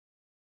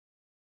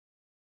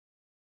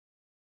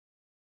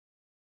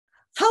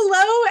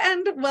Hello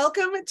and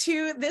welcome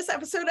to this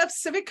episode of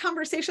Civic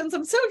Conversations.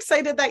 I'm so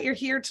excited that you're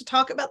here to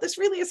talk about this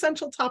really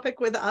essential topic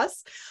with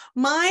us.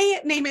 My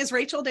name is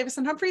Rachel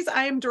Davison Humphries.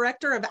 I am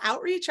Director of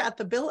Outreach at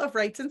the Bill of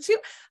Rights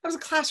Institute. I was a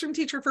classroom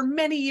teacher for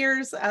many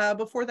years,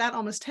 before that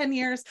almost 10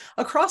 years,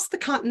 across the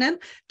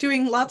continent,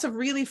 doing lots of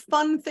really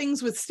fun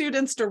things with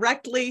students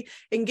directly,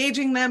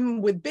 engaging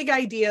them with big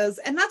ideas.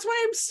 And that's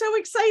why I'm so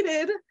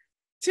excited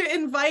to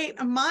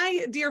invite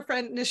my dear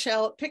friend,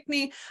 Nichelle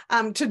Pinkney,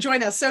 to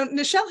join us. So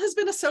Nichelle has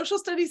been a social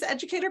studies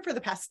educator for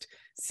the past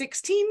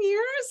 16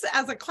 years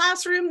as a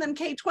classroom, then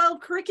K-12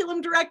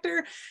 curriculum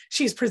director.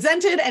 She's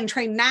presented and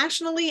trained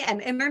nationally and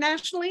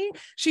internationally.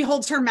 She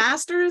holds her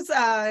master's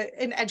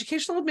in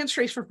educational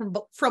administration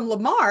from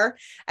Lamar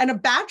and a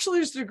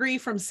bachelor's degree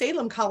from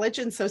Salem College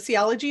in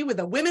sociology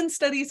with a women's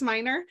studies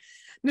minor.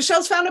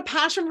 Nichelle's found a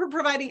passion for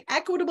providing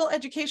equitable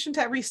education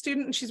to every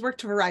student, and she's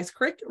worked to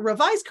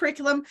revise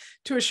curriculum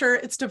to assure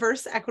it's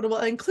diverse, equitable,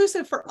 and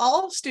inclusive for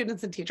all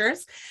students and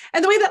teachers.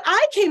 And the way that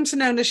I came to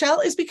know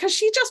Nichelle is because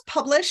she just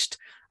published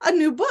a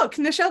new book.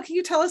 Nichelle, can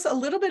you tell us a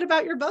little bit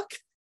about your book?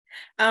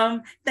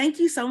 Thank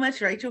you so much,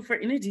 Rachel, for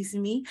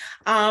introducing me.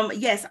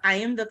 Yes, I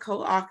am the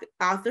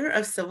co-author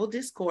of Civil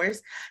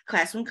Discourse,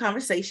 Classroom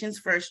Conversations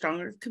for a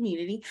Stronger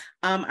Community.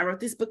 I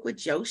wrote this book with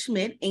Joe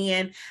Schmidt,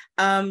 and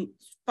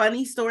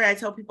funny story, I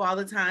tell people all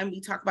the time, we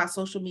talk about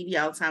social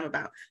media all the time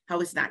about how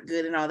it's not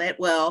good and all that.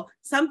 Well,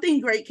 something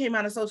great came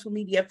out of social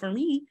media for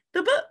me,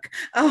 the book.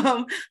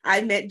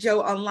 I met Joe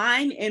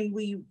online and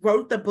we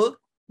wrote the book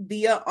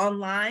via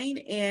online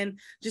and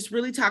just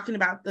really talking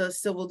about the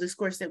civil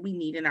discourse that we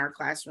need in our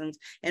classrooms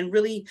and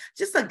really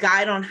just a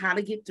guide on how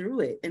to get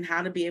through it and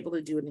how to be able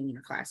to do it in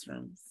your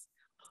classrooms.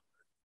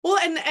 Well,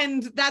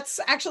 and that's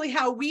actually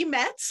how we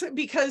met,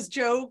 because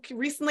Joe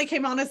recently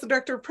came on as the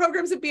director of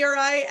programs at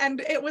BRI,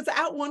 and it was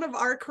at one of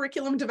our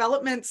curriculum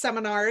development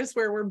seminars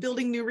where we're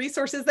building new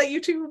resources that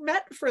you two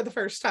met for the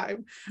first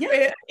time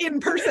in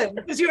person,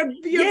 because you had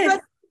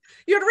written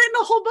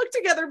a whole book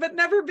together, but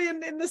never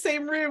been in the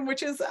same room,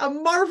 which is a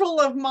marvel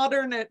of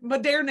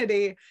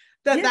modernity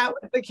that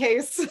was the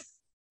case.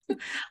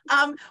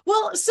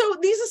 Well, so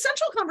these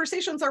essential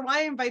conversations are why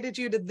I invited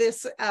you to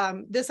this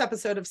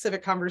episode of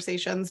Civic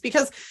Conversations,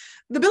 because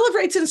the Bill of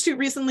Rights Institute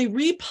recently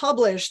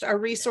republished a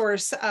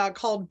resource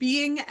called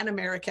Being an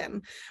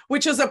American,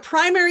 which is a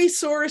primary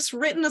source,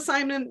 written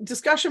assignment,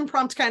 discussion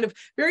prompt, kind of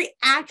very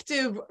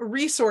active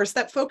resource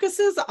that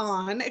focuses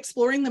on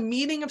exploring the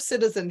meaning of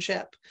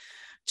citizenship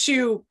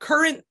to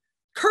current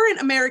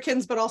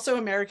Americans, but also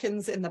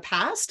Americans in the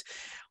past.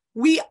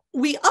 We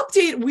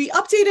updated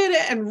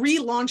it and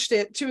relaunched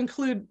it to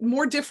include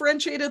more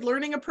differentiated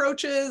learning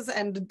approaches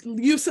and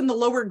use in the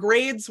lower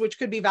grades, which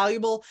could be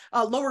valuable,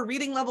 lower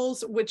reading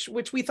levels, which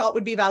we thought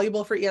would be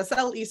valuable for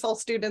ESL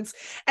students,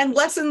 and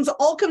lessons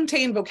all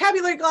contain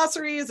vocabulary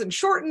glossaries and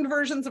shortened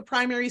versions of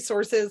primary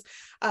sources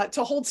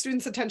to hold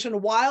students'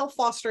 attention while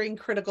fostering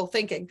critical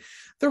thinking.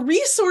 The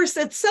resource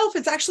itself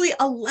is actually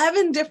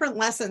 11 different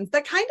lessons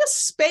that kind of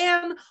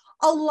span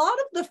a lot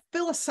of the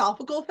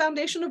philosophical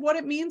foundation of what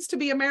it means to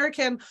be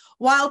American,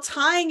 while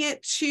tying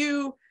it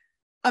to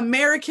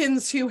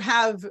Americans who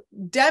have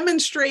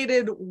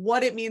demonstrated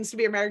what it means to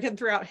be American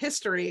throughout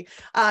history.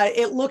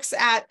 It looks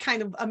at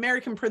kind of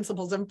American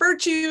principles and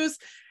virtues,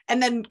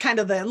 and then kind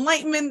of the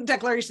Enlightenment,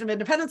 Declaration of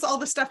Independence, all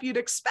the stuff you'd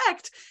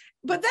expect.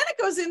 But then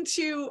it goes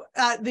into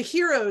the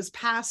heroes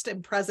past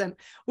and present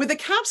with a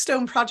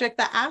capstone project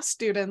that asks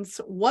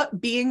students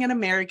what being an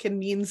American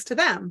means to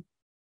them.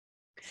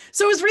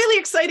 So it was really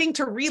exciting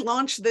to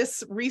relaunch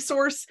this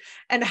resource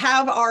and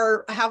have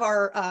our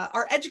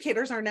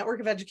educators, our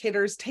network of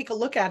educators, take a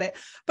look at it.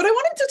 But I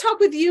wanted to talk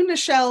with you,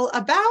 Nichelle,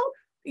 about,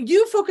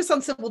 you focus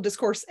on civil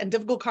discourse and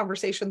difficult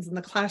conversations in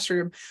the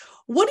classroom.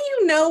 What do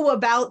you know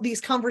about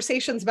these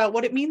conversations about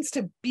what it means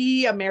to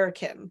be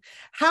American?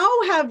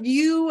 How have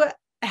you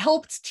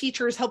helped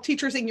teachers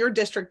in your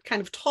district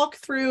kind of talk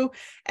through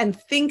and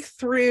think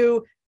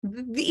through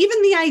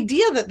even the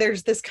idea that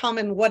there's this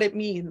common what it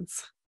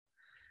means?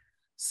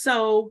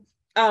 So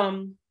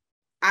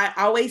I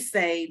always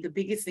say the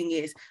biggest thing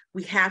is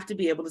we have to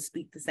be able to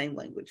speak the same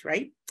language,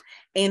 right?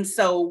 And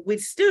so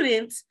with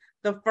students,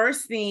 the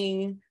first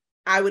thing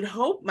I would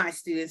hope my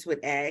students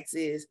would ask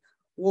is,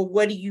 well,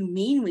 what do you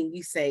mean when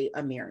you say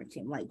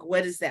American? Like,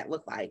 what does that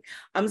look like?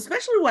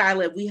 Especially where I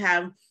live, we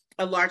have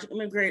a large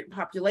immigrant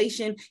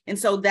population. And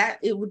so that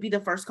it would be the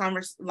first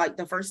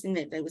the first thing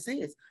that they would say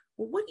is,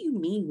 well, what do you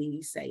mean when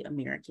you say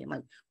American?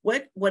 Like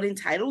what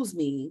entitles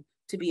me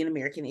to be an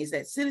American? Is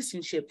that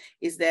citizenship?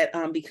 Is that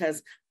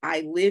because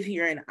I live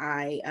here and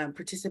I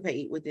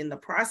participate within the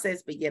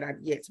process, but yet I've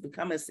yet to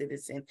become a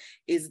citizen?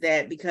 Is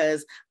that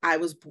because I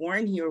was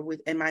born here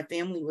and my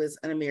family was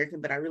an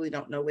American, but I really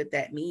don't know what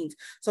that means?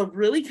 So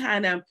really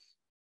kind of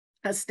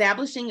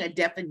establishing a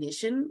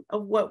definition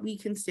of what we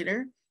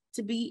consider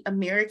to be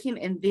American,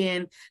 and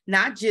then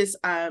not just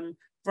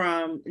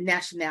from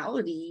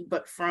nationality,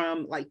 but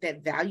from like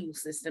that value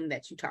system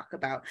that you talk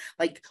about.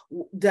 Like,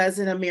 does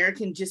an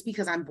American, just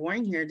because I'm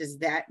born here, does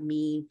that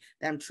mean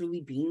that I'm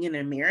truly being an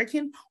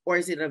American? Or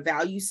is it a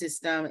value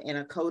system and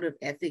a code of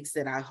ethics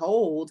that I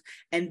hold,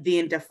 and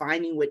then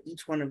defining what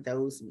each one of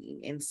those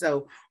mean? And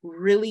so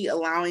really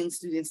allowing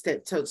students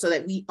to so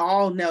that we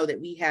all know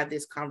that we have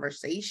this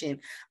conversation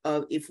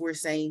of, if we're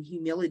saying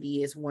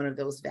humility is one of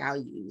those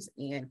values,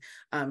 and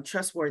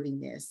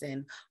trustworthiness,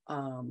 and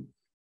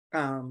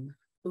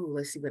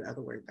let's see what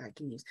other word I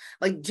can use.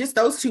 Like just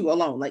those two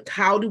alone, like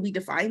how do we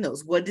define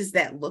those? What does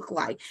that look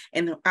like?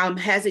 And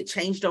has it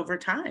changed over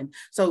time?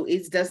 So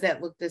does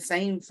that look the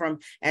same from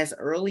as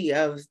early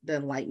of the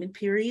Enlightenment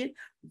period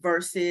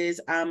versus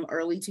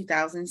early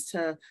 2000s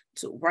to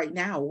right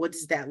now? What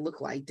does that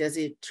look like? Does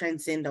it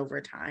transcend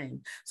over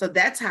time? So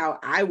that's how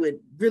I would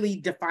really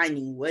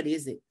defining what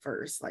is it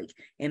first, like,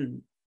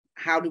 and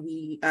how do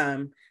we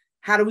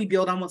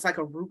build almost like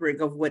a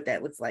rubric of what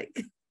that looks like?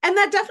 And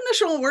that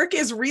definitional work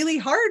is really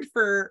hard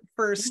for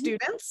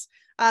students.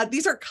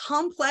 These are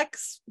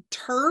complex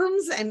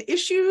terms and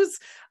issues.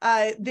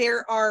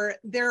 There are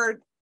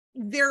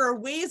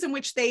ways in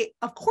which they,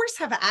 of course,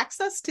 have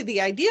access to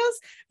the ideas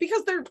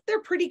because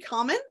they're pretty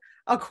common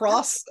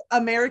across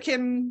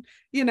American,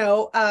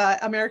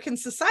 American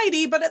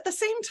society. But at the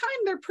same time,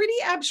 they're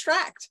pretty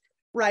abstract,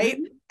 right?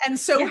 And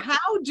so,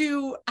 how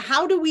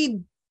do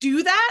we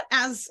do that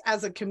as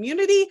a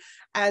community,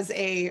 as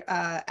a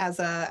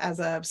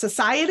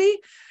society?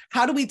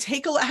 How do we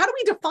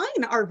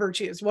define our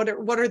virtues? What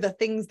are the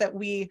things that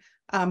we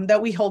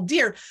hold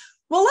dear?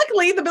 Well,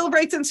 luckily, the Bill of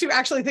Rights Institute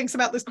actually thinks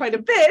about this quite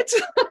a bit.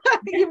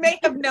 You may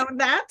have known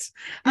that.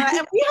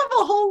 And we have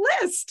a whole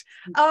list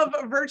of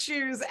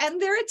virtues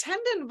and their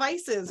attendant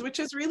vices,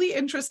 which is really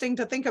interesting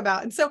to think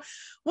about. And so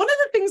one of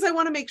the things I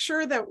want to make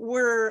sure that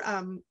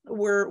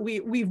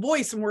we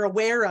voice and we're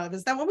aware of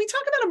is that when we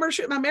talk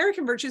about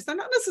American virtues, they're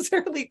not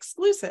necessarily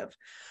exclusive.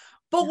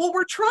 But what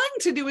we're trying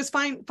to do is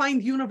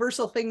find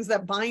universal things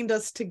that bind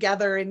us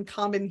together in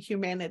common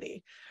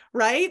humanity,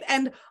 right?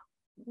 And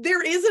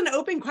there is an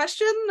open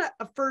question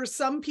for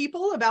some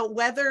people about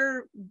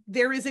whether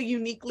there is a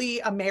uniquely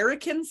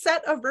American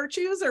set of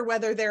virtues or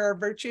whether there are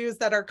virtues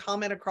that are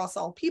common across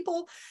all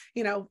people.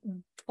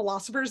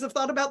 Philosophers have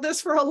thought about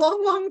this for a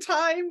long, long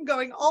time,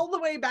 going all the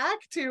way back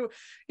to,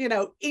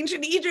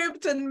 ancient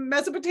Egypt and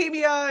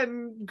Mesopotamia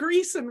and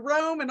Greece and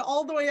Rome, and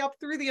all the way up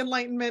through the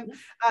Enlightenment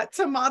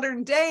to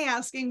modern day,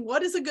 asking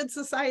what is a good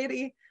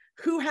society?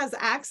 Who has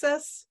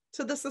access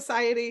to the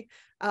society?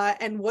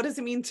 And what does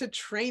it mean to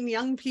train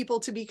young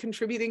people to be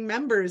contributing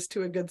members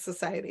to a good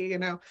society?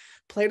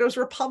 Plato's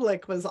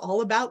Republic was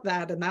all about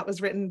that. And that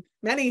was written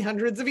many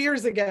hundreds of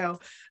years ago,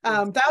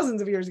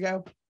 thousands of years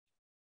ago.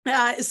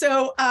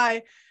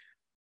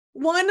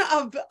 One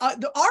of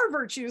our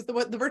virtues,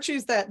 the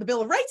virtues that the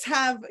Bill of Rights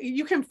have,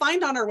 you can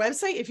find on our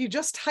website. If you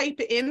just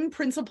type in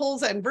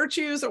principles and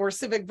virtues or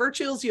civic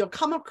virtues, you'll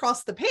come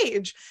across the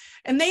page.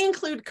 And they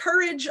include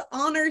courage,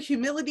 honor,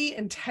 humility,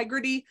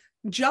 integrity,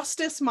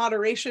 justice,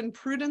 moderation,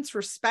 prudence,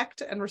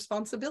 respect, and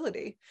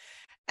responsibility.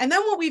 And then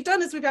what we've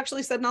done is we've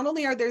actually said not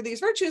only are there these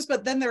virtues,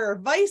 but then there are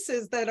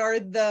vices that are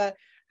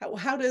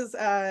how is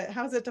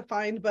it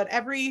defined? But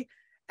every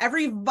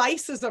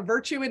vice is a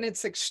virtue in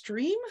its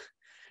extreme.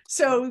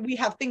 So we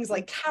have things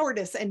like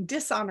cowardice and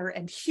dishonor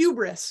and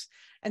hubris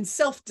and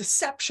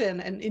self-deception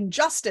and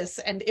injustice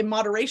and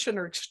immoderation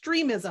or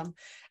extremism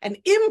and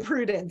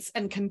imprudence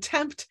and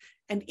contempt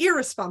and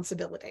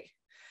irresponsibility.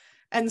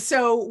 And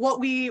so what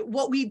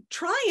we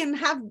try and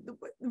have,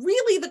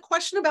 really the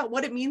question about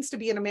what it means to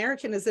be an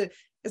American is a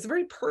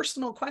very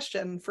personal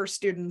question for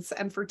students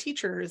and for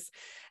teachers.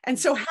 And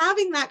so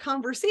having that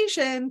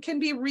conversation can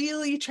be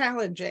really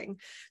challenging.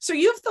 So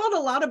you've thought a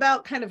lot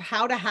about kind of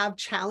how to have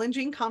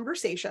challenging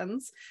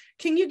conversations.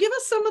 Can you give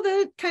us some of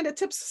the kind of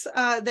tips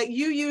that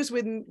you use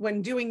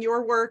when doing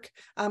your work,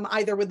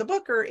 either with the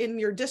book or in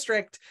your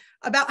district,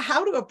 about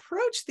how to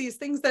approach these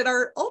things that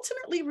are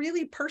ultimately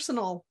really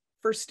personal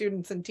for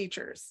students and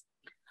teachers?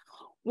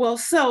 Well,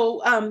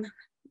 so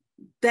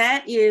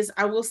that is,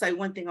 I will say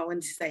one thing I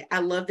wanted to say. I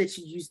love that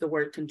you use the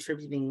word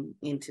contributing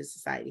into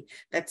society.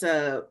 That's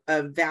a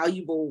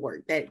valuable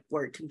word, that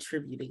word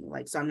contributing.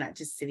 Like, so I'm not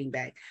just sitting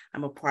back,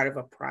 I'm a part of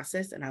a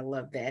process, and I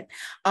love that.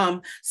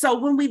 So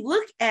when we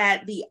look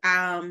at the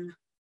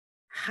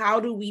how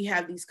do we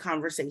have these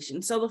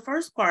conversations? So the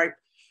first part,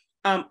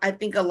 I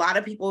think a lot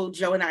of people,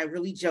 Joe and I,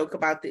 really joke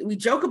about it. We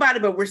joke about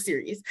it, but we're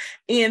serious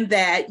in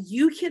that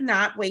you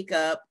cannot wake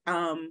up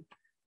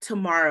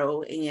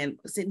tomorrow and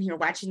sitting here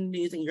watching the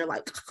news and you're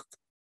like,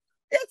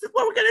 this is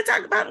what we're going to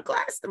talk about in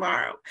class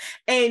tomorrow.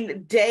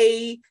 And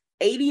day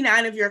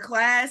 89 of your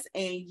class,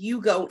 and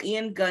you go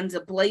in guns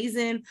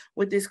a-blazing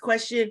with this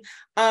question,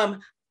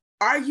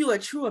 are you a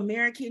true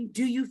American?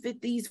 Do you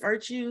fit these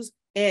virtues?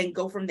 And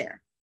go from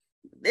there.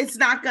 It's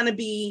not going to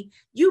be,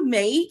 you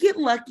may get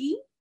lucky,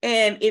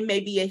 and it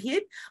may be a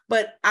hit,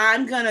 but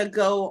I'm going to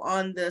go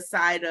on the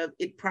side of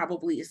it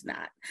probably is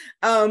not.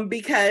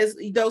 Because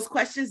those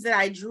questions that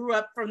I drew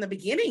up from the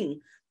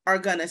beginning are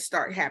going to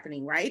start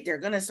happening, right? They're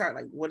going to start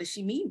like, what does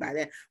she mean by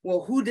that?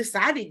 Well, who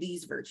decided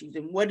these virtues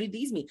and what do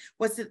these mean?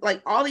 What's it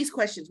like? All these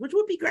questions, which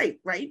would be great,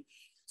 right?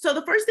 So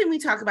the first thing we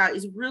talk about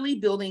is really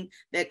building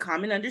that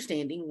common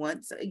understanding.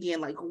 Once again,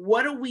 like,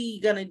 what are we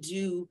going to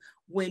do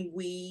when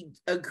we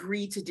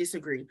agree to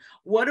disagree?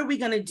 What are we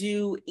going to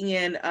do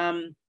in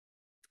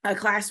a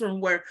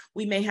classroom where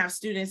we may have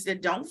students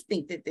that don't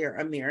think that they're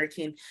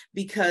American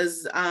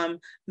because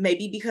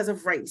maybe because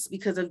of race,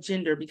 because of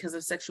gender, because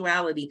of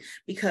sexuality,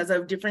 because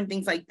of different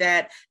things like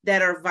that,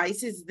 that are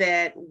vices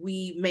that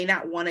we may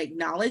not want to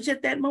acknowledge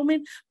at that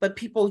moment, but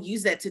people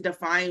use that to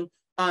define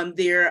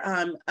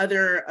their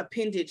other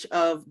appendage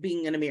of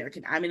being an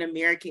American. I'm an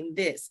American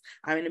this,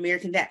 I'm an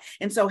American that.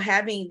 And so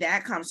having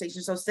that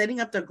conversation, so setting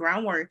up the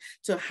groundwork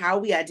to how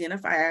we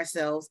identify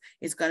ourselves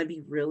is going to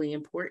be really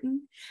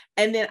important.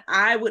 And then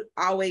I would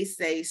always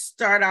say,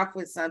 start off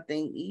with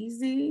something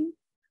easy,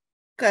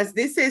 because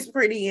this is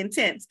pretty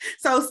intense.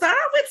 So start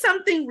off with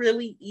something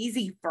really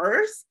easy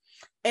first.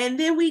 And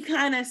then we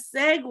kind of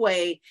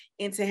segue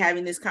into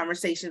having this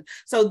conversation.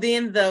 So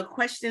then the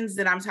questions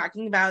that I'm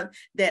talking about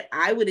that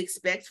I would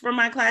expect from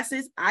my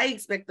classes, I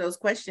expect those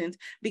questions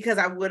because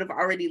I would have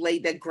already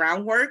laid that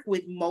groundwork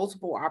with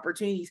multiple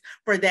opportunities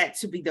for that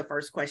to be the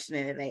first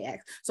question that they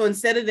ask. So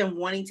instead of them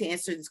wanting to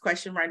answer this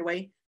question right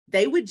away,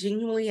 they would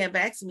genuinely have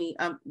asked me,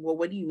 well,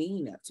 what do you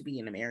mean to be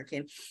an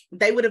American?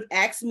 They would have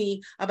asked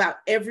me about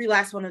every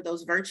last one of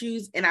those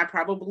virtues, and I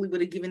probably would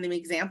have given them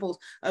examples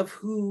of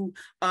who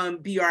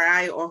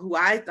BRI or who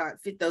I thought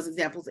fit those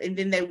examples. And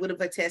then they would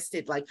have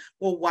attested like,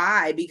 well,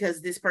 why?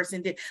 Because this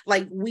person did.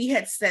 Like, we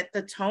had set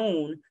the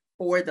tone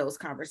for those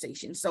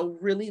conversations. So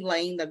really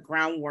laying the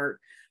groundwork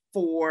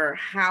for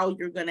how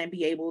you're going to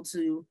be able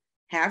to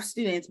have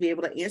students be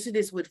able to answer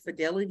this with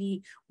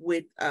fidelity,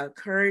 with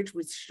courage,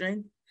 with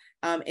strength.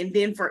 And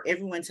then for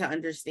everyone to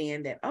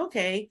understand that,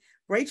 okay,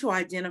 Rachel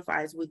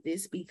identifies with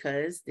this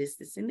because this,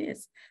 and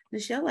this.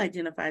 Nichelle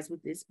identifies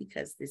with this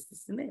because this,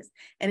 and this.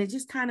 And it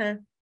just kind of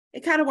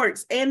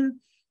works. And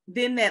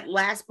then that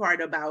last part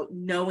about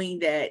knowing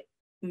that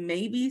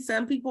maybe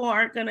some people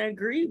aren't going to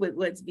agree with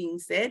what's being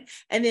said,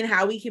 and then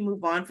how we can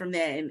move on from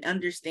that and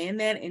understand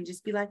that and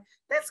just be like,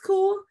 that's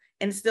cool.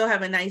 And still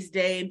have a nice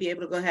day and be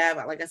able to go have,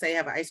 like I say,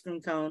 have an ice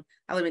cream cone.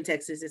 I live in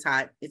Texas, it's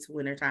hot, it's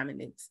wintertime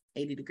and it's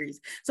 80 degrees.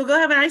 So go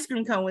have an ice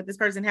cream cone with this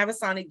person, have a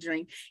Sonic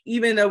drink,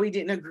 even though we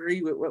didn't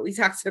agree with what we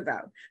talked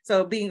about.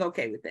 So being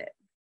okay with that.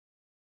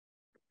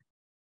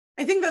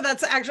 I think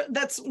that's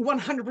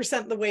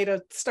 100% the way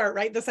to start,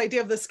 right? This idea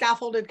of the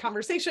scaffolded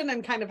conversation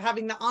and kind of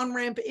having the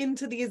on-ramp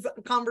into these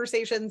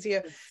conversations.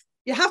 You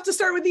have to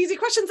start with easy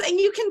questions, and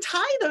you can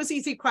tie those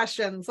easy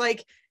questions.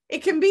 Like,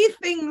 it can be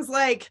things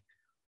like,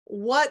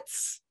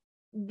 what's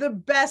the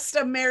best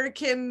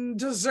American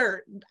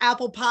dessert,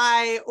 apple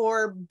pie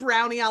or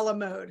brownie a la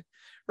mode,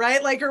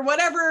 right? Like, or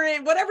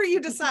whatever you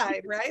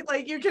decide, right?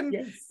 Like, you can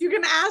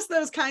ask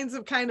those kinds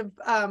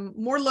of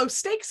more low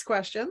stakes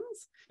questions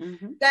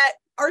that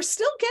are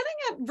still getting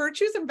at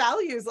virtues and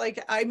values.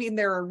 Like, I mean,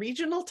 there are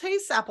regional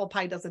tastes. Apple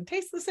pie doesn't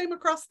taste the same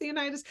across the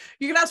United States.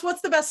 You can ask,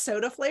 what's the best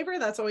soda flavor?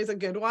 That's always a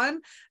good one,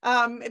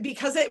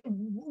 because it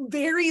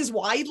varies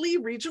widely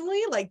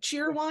regionally. Like,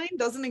 cheer wine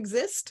doesn't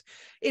exist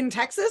in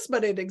Texas,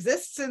 but it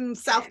exists in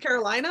South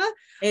Carolina.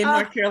 In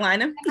North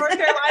Carolina.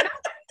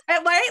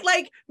 And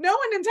like, no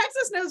one in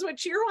Texas knows what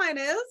cheer wine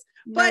is,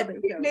 but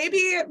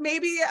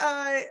maybe,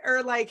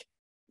 or like,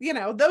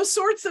 those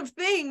sorts of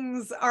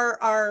things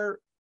are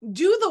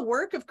do the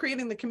work of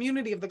creating the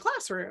community of the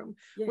classroom,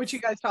 which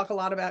you guys talk a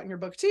lot about in your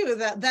book too,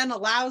 that then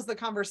allows the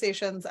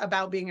conversations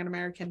about being an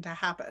American to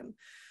happen.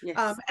 And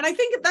I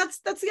think that's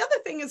the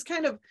other thing is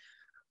kind of,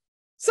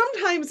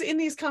 sometimes in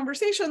these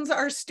conversations,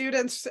 our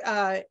students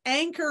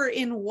anchor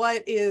in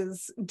what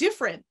is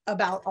different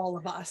about all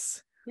of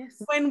us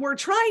when we're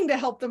trying to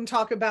help them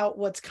talk about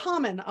what's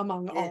common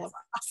among all of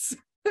us.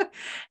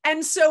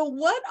 And so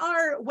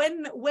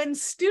when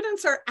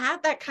students are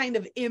at that kind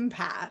of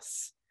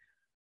impasse,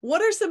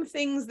 what are some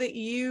things that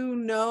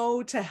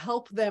to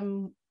help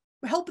them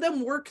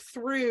work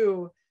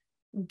through,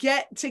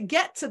 get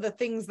to the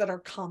things that are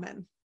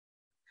common?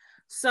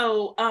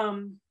 So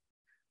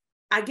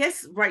I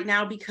guess right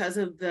now, because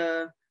of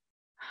the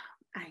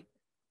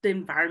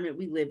environment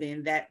we live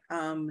in, that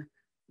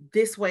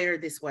this way or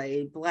this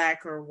way,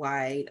 black or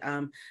white,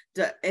 and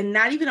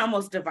not even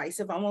almost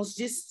divisive, almost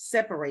just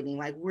separating,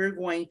 like, we're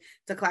going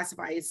to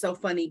classify. It's so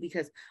funny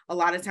because a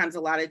lot of times, a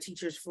lot of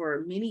teachers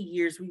for many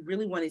years, we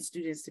really wanted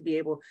students to be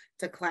able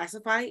to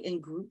classify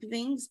and group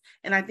things.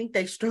 And I think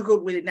they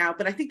struggled with it now,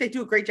 but I think they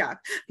do a great job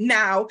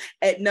now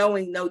at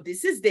knowing, no,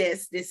 this is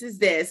this,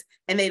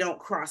 and they don't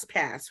cross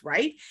paths,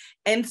 right?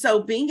 And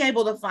so being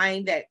able to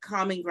find that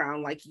common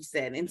ground, like you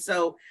said, and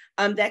so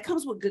that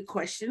comes with good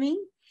questioning.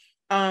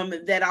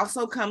 That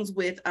also comes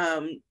with,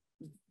 I'm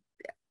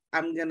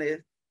going to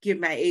give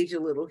my age a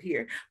little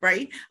here,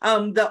 right?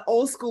 The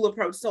old school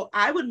approach. So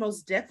I would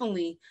most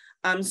definitely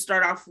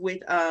start off with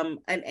an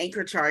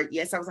anchor chart.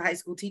 Yes, I was a high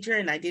school teacher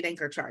and I did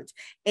anchor charts.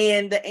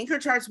 And the anchor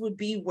charts would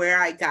be where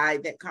I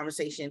guide that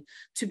conversation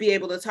to be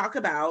able to talk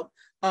about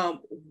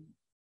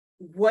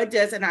what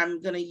does, and I'm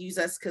going to use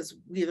us because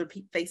we are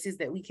the faces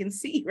that we can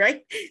see,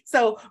 right?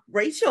 So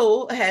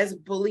Rachel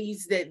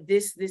believes that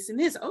this, and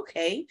this.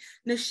 Okay.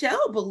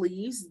 Nichelle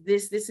believes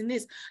this, and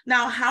this.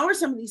 Now, how are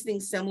some of these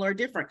things similar or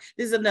different?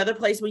 This is another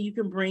place where you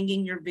can bring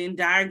in your Venn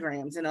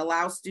diagrams and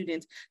allow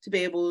students to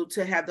be able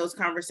to have those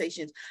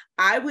conversations.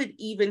 I would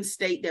even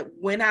state that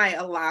when I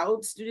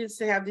allowed students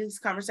to have these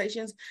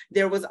conversations,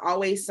 there was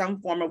always some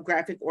form of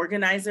graphic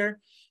organizer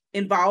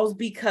involved,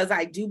 because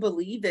I do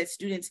believe that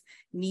students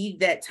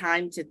need that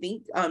time to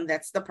think.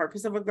 That's the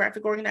purpose of a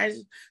graphic organizer,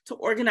 to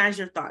organize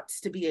your thoughts,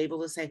 to be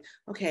able to say,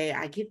 okay,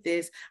 I get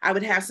this. I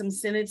would have some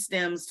sentence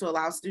stems to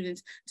allow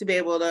students to be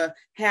able to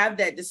have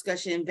that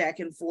discussion back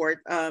and forth,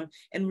 and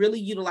really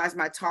utilize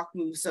my talk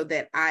moves so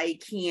that I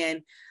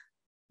can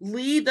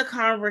lead the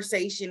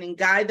conversation and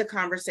guide the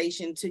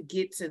conversation to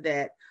get to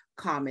that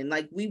common.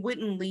 Like, we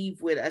wouldn't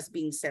leave with us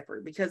being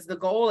separate, because the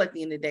goal at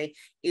the end of the day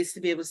is to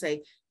be able to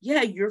say,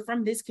 yeah, you're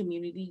from this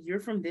community, you're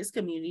from this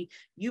community,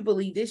 you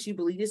believe this,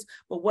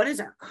 but what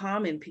is our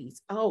common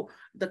piece? Oh,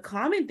 the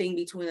common thing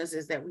between us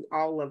is that we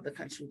all love the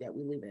country that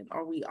we live in,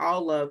 or we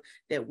all love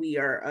that we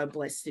are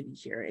blessed to be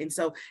here. And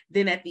so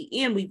then at the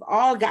end, we've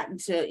all gotten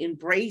to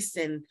embrace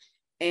and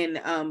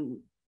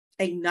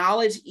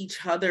acknowledge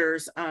each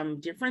other's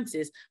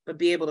differences, but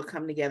be able to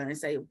come together and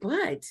say,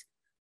 but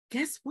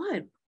guess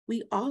what?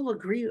 We all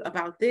agree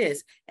about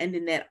this. And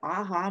then that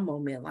aha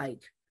moment,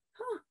 like,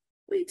 huh,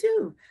 we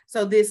do.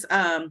 So this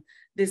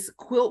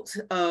quilt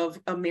of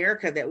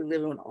America that we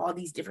live in, all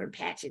these different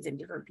patches and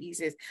different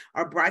pieces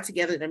are brought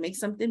together to make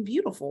something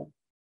beautiful.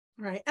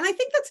 Right. And I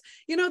think that's,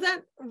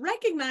 that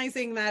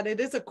recognizing that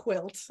it is a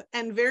quilt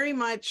and very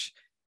much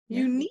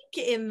unique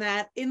in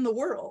the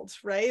world,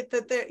 right?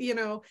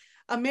 That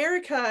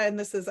America, and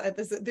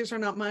these are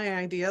not my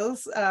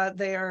ideas.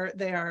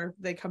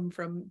 They come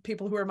from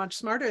people who are much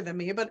smarter than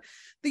me. But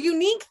the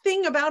unique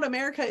thing about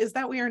America is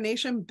that we are a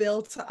nation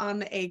built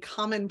on a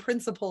common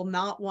principle,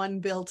 not one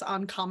built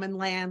on common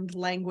land,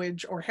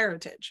 language, or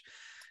heritage.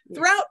 Yes.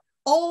 Throughout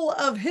all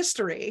of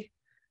history,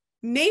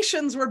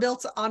 nations were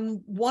built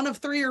on one of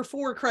 3 or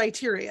 4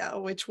 criteria,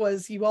 which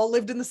was you all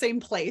lived in the same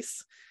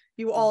place,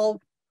 you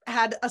all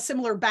had a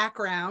similar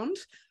background,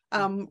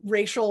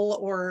 racial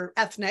or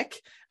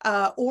ethnic,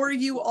 or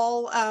you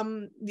all,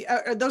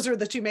 those are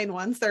the 2 main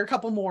ones. There are a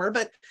couple more,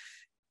 but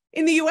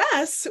in the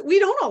US, we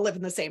don't all live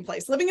in the same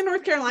place. Living in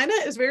North Carolina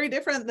is very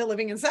different than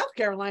living in South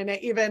Carolina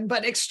even,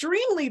 but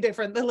extremely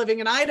different than living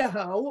in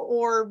Idaho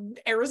or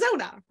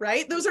Arizona,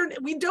 right?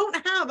 We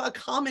don't have a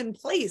common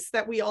place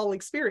that we all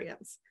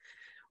experience.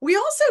 We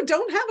also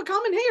don't have a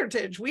common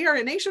heritage. We are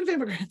a nation of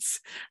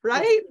immigrants,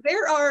 right?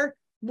 There are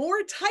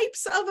more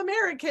types of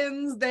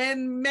Americans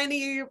than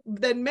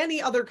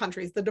many other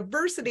countries. The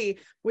diversity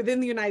within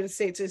the United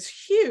States is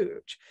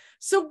huge.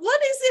 So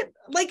what is it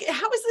like?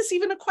 How is this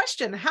even a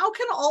question? How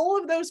can all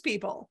of those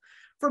people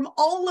from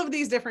all of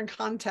these different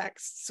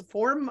contexts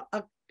form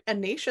a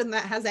nation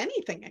that has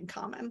anything in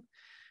common?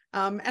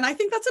 And I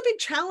think that's a big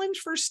challenge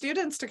for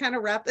students to kind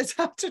of wrap this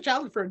up. To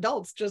challenge for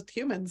adults, just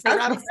humans.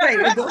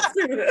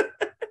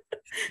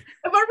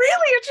 But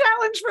really a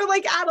challenge for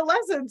like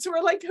adolescents who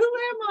are like, who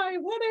am I?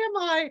 What am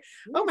I?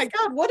 Oh my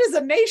God, what is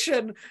a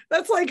nation?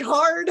 That's like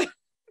hard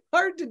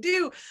to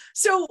do.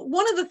 So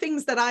one of the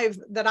things that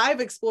I've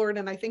explored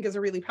and I think is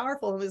a really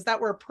powerful is that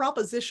we're a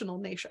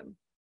propositional nation.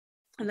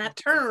 And that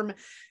term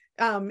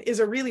is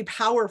a really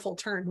powerful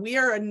term. We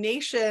are a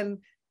nation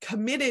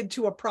committed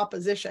to a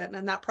proposition.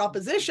 And that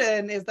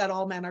proposition is that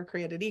all men are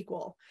created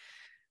equal.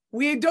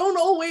 We don't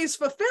always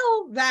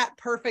fulfill that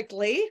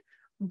perfectly,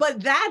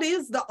 but that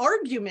is the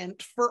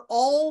argument for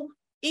all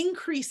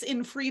increase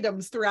in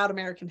freedoms throughout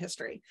American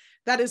history.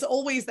 That is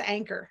always the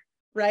anchor,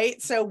 right?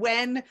 So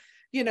when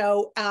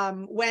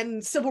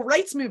civil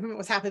rights movement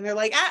was happening, they're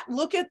like,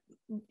 look at,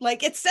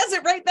 like, it says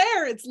it right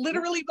there. It's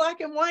literally black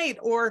and white.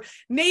 Or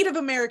Native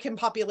American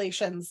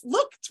populations,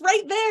 look, it's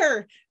right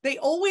there. They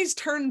always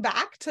turn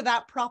back to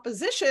that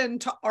proposition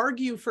to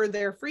argue for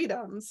their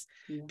freedoms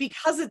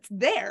because it's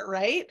there,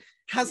 right?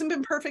 Hasn't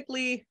been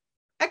perfectly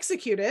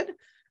executed.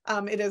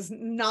 It is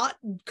not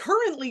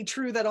currently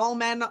true that all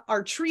men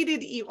are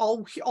treated,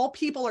 all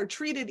people are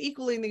treated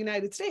equally in the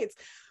United States,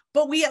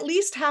 but we at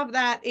least have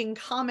that in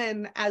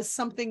common as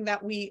something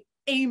that we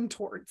aim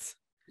towards,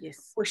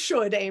 or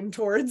should aim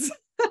towards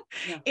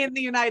in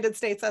the United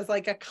States as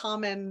like a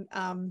common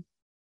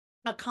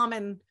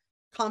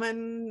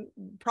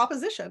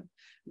proposition,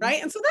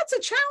 right? And so that's a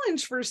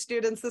challenge for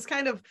students, this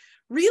kind of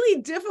really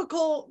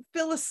difficult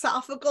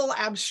philosophical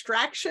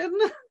abstraction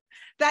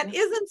that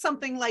isn't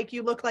something like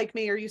you look like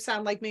me or you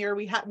sound like me or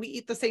we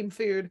eat the same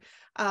food,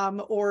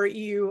 or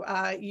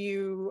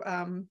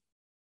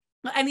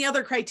any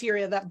other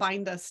criteria that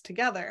bind us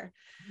together.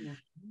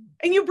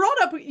 And you brought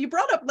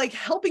up like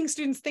helping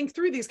students think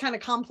through these kind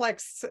of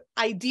complex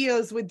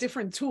ideas with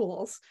different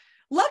tools.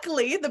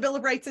 Luckily, the Bill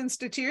of Rights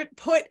Institute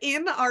put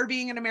in our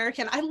being an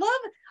American. I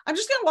I'm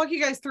just going to walk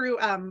you guys through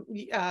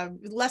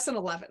lesson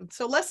 11.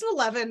 So lesson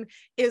 11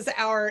 is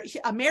our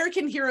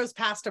American Heroes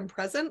Past and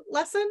Present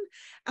lesson.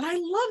 And I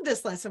love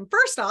this lesson.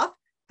 First off,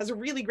 has a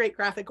really great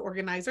graphic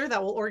organizer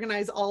that will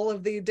organize all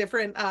of the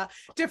different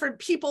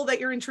people that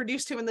you're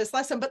introduced to in this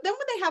lesson. But then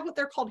when they have what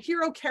they're called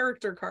hero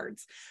character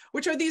cards,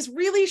 which are these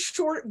really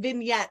short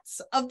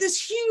vignettes of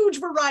this huge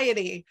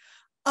variety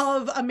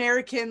of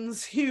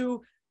Americans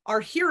who are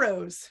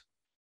heroes,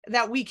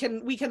 that we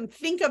can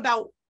think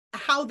about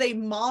how they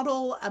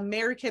model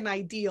American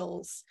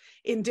ideals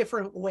in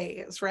different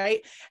ways,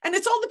 right? And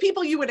it's all the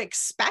people you would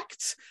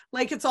expect,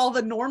 like it's all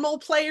the normal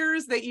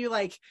players that you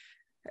like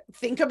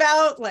think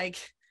about, like,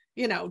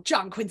 you know,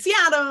 John Quincy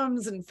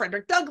Adams and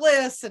Frederick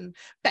Douglass and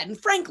Ben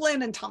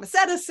Franklin and Thomas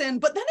Edison.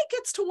 But then it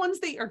gets to ones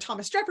that are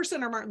Thomas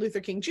Jefferson or Martin Luther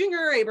King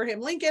Jr.,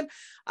 Abraham Lincoln.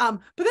 But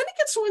then it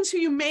gets to ones who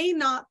you may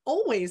not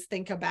always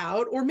think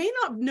about or may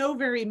not know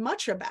very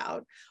much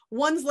about.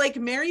 Ones like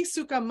Mary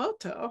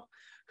Tsukamoto,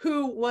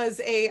 who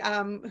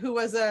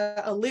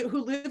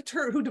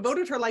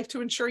devoted her life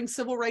to ensuring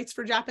civil rights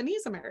for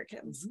Japanese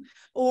Americans,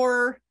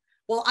 or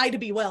Ida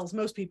B. Wells,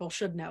 most people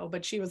should know,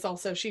 but she was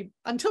also,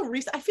 until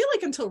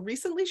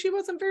recently, she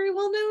wasn't very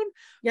well known.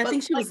 Yeah, I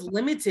think she was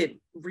limited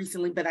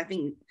recently, but I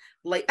think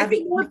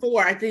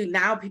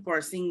now people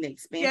are seeing the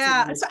expansion.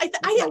 Yeah, so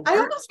I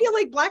almost feel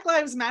like Black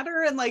Lives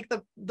Matter and like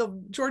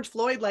the George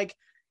Floyd like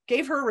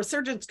gave her a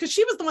resurgence, because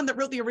she was the one that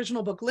wrote the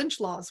original book Lynch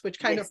Laws, which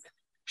kind of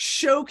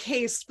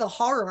showcased the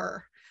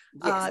horror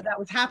that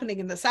was happening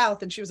in the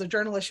South. And she was a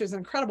journalist. She was an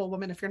incredible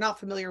woman. If you're not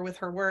familiar with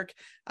her work,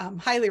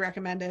 highly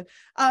recommended.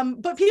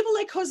 But people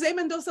like Jose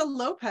Mendoza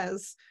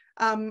Lopez,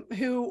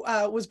 who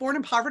was born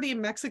in poverty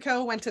in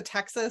Mexico, went to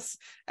Texas,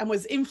 and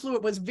was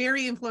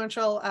very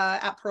influential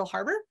at Pearl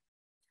Harbor.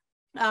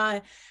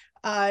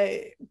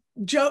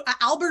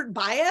 Albert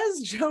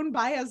Baez, Joan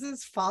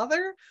Baez's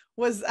father,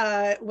 was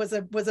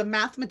a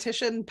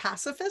mathematician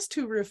pacifist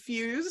who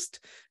refused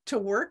to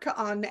work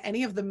on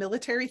any of the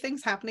military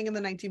things happening in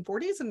the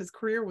 1940s, and his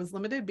career was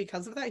limited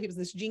because of that. He was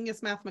this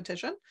genius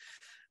mathematician,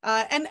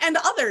 and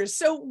others.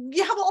 So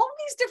you have all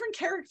these different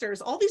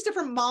characters, all these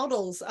different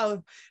models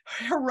of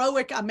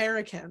heroic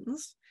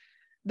Americans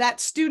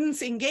that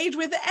students engage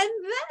with. And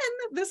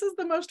then, this is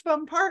the most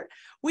fun part,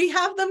 we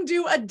have them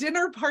do a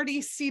dinner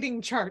party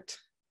seating chart.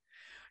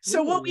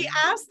 So what we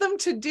ask them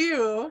to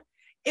do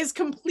is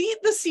complete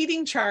the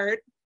seating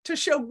chart to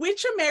show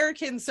which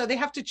Americans, so they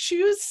have to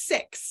choose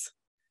 6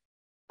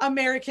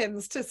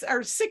 Americans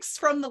or 6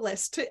 from the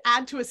list to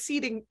add to a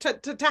seating,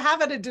 to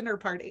have at a dinner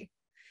party.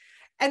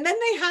 And then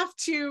they have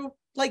to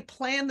like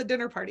plan the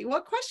dinner party.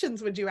 What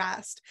questions would you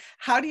ask?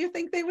 How do you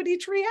think they would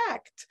each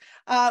react?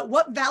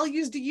 What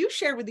values do you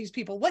share with these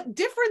people? What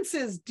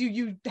differences do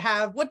you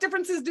have? What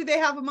differences do they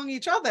have among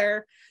each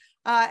other?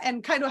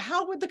 And kind of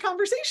how would the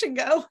conversation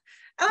go?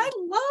 And I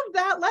love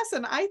that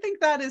lesson. I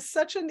think that is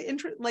such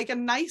a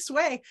nice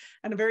way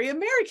and a very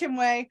American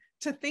way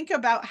to think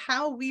about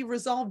how we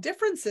resolve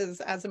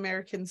differences as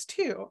Americans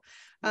too.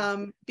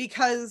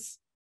 Because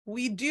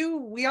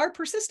we are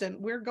persistent.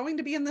 We're going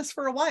to be in this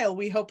for a while.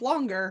 We hope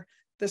longer,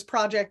 this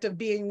project of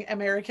being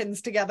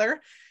Americans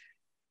together.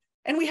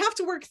 And we have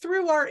to work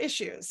through our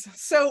issues.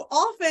 So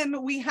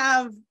often we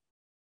have,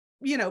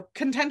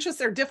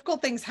 contentious or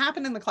difficult things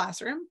happen in the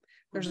classroom.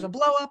 There's a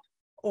blow up,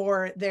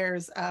 or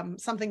there's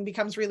something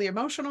becomes really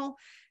emotional,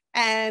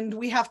 and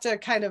we have to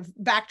kind of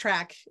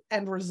backtrack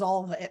and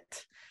resolve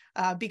it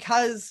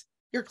because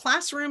your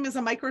classroom is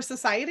a micro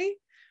society,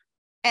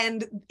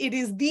 and it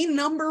is the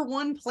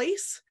 #1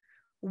 place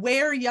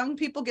where young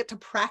people get to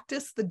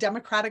practice the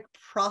democratic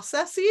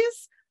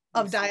processes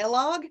of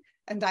dialogue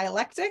and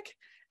dialectic.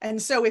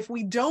 And so if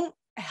we don't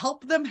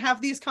help them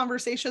have these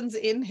conversations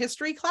in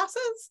history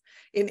classes,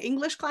 in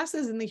English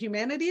classes, in the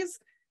humanities,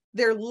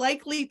 they're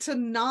likely to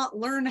not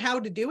learn how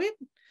to do it.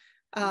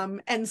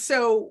 And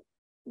so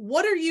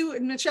what are you,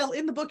 Nichelle,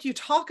 in the book, you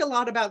talk a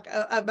lot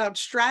about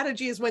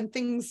strategies when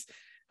things,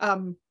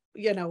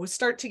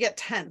 start to get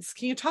tense.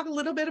 Can you talk a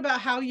little bit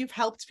about how you've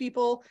helped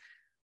people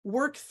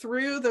work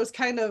through those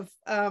kind of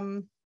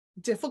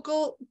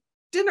difficult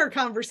dinner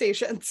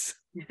conversations?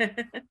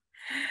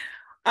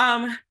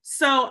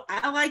 So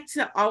I like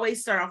to always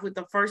start off with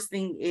the first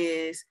thing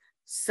is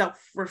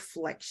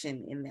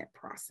self-reflection in that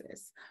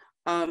process.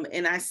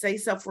 And I say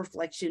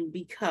self-reflection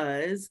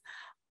because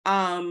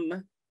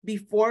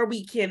before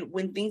we can,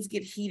 when things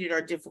get heated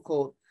or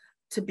difficult,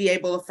 to be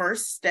able to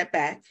first step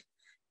back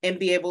and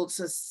be able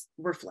to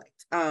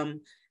reflect.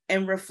 And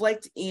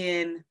reflect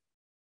in,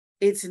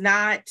 it's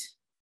not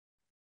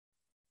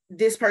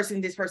this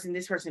person.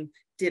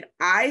 Did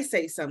I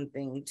say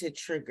something to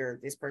trigger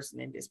this person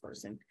and this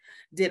person?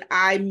 Did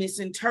I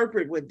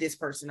misinterpret what this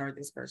person or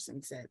this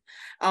person said?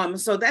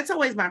 So that's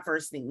always my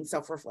first thing,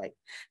 self-reflect.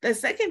 The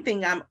second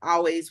thing I'm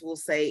always will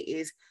say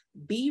is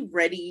be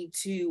ready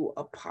to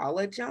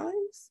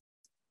apologize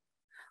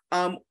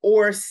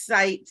or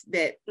cite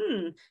that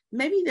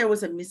maybe there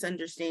was a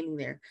misunderstanding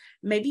there.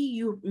 Maybe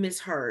you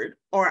misheard,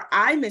 or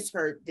I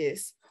misheard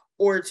this,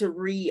 or to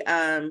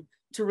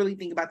to really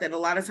think about that. A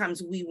lot of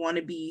times we want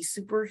to be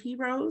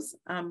superheroes.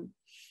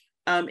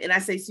 And I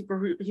say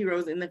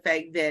superheroes in the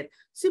fact that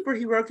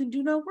superhero can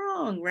do no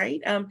wrong,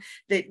 right?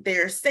 That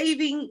they're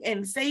saving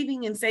and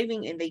saving and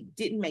saving, and they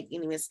didn't make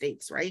any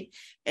mistakes, right?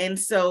 And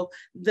so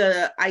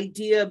the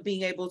idea of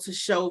being able to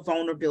show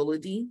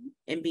vulnerability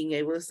and being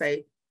able to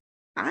say,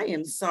 I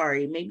am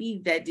sorry,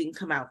 maybe that didn't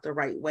come out the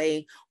right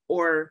way,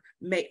 or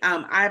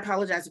I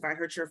apologize if I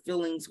hurt your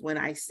feelings when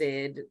I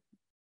said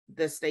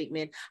the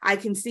statement. I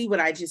can see what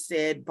I just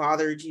said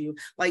bothered you.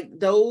 Like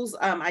those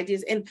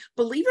ideas. And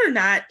believe it or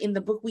not, in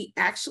the book, we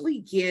actually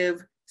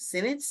give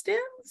sentence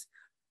stems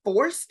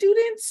for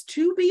students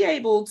to be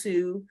able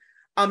to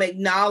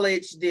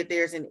acknowledge that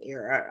there's an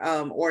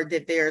error, or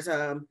that there's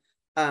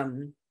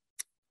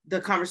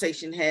the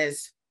conversation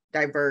has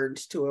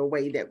diverged to a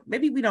way that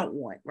maybe we don't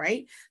want,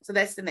 right? So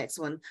that's the next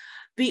one.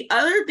 The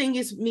other thing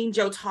is, me and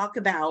Joe talk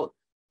about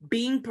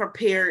being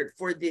prepared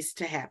for this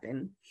to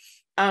happen.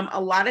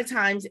 A lot of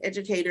times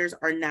educators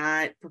are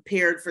not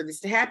prepared for this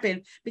to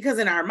happen, because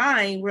in our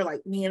mind, we're like,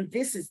 man,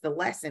 this is the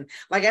lesson.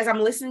 Like, as I'm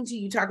listening to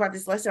you talk about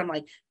this lesson, I'm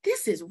like,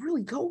 this is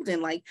really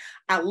golden. Like,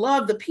 I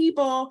love the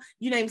people.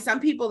 You name some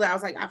people that I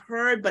was like, I've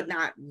heard, but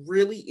not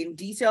really in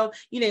detail.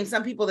 You name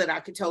some people that I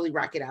could totally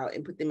rock it out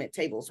and put them at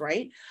tables,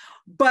 right?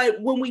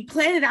 But when we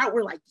plan it out,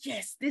 we're like,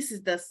 yes, this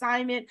is the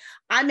assignment.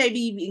 I maybe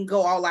even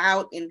go all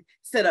out and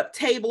set up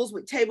tables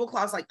with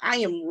tablecloths. Like, I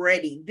am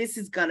ready. This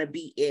is going to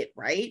be it,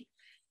 right?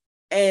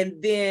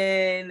 And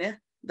then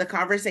the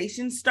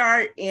conversations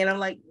start, and I'm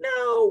like,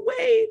 no,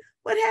 wait,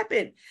 what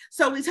happened?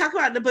 So we talk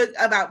about in the book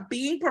about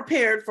being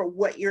prepared for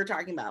what you're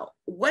talking about.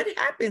 What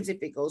happens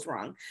if it goes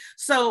wrong?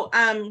 So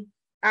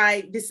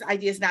this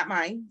idea is not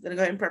mine. I'm gonna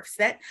go ahead and preface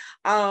that.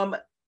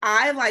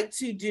 I like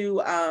to do,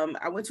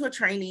 I went to a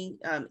training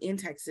in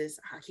Texas.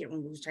 I can't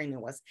remember whose training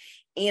it was.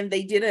 And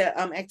they did a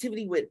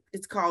activity with,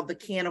 it's called the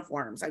can of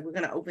worms. Like, we're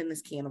going to open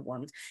this can of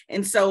worms.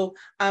 And so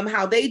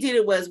how they did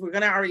it was, we're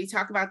going to already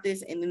talk about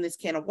this. And in this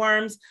can of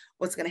worms,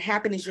 what's going to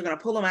happen is you're going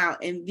to pull them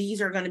out. And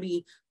these are going to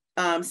be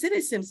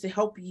citizens to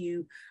help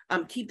you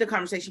keep the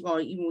conversation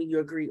going, even when you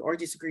agree or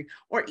disagree,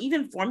 or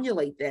even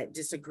formulate that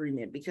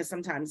disagreement, because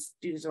sometimes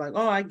students are like,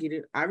 oh, I get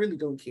it, I really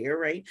don't care,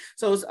 right?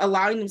 So it's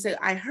allowing them to say,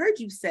 I heard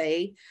you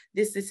say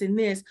this, this, and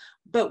this,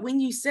 but when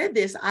you said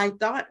this, I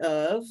thought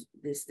of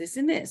this, this,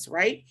 and this,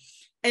 right?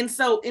 And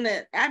so in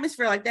an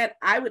atmosphere like that,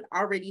 I would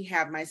already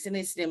have my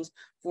sentence stems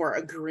for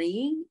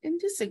agreeing and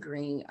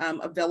disagreeing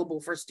available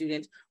for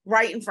students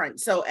right in front.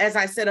 So as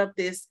I set up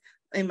this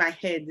in my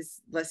head, this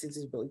lesson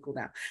is really cool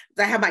now.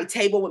 I have my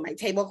table with my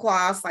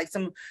tablecloths, like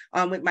some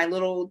with my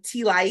little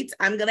tea lights.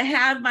 I'm gonna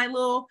have my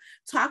little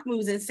talk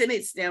moves and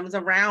sentence stems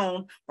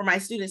around for my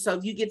students. So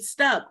if you get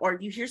stuck or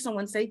if you hear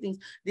someone say things,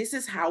 this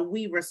is how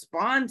we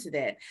respond to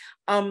that.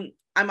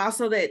 I'm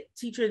also that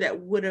teacher that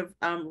would have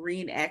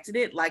reenacted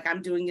it like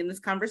I'm doing in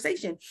this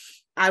conversation.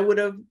 I would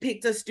have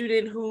picked a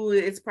student who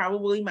is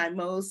probably my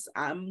most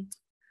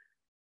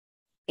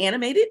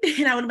animated,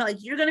 and I would have been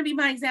like, you're going to be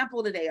my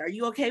example today. Are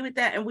you okay with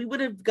that? And we would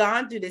have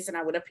gone through this, and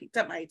I would have picked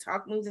up my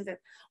talk moves and said,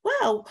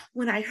 well,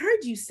 when I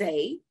heard you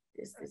say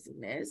this, this,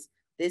 and this,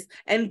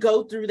 and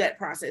go through that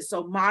process.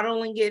 So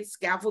modeling it,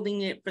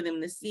 scaffolding it for them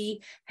to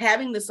see,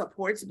 having the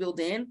supports built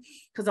in,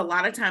 because a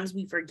lot of times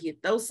we forget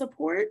those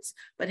supports,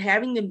 but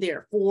having them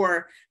there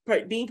for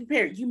being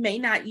prepared. You may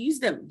not use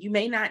them, you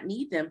may not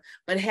need them,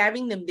 but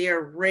having them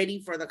there ready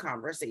for the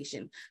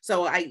conversation.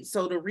 So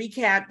to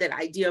recap, that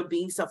idea of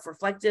being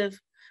self-reflective.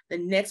 The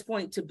next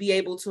point, to be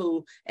able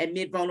to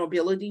admit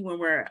vulnerability when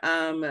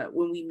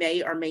when we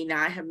may or may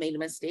not have made a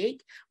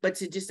mistake, but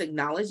to just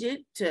acknowledge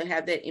it, to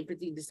have that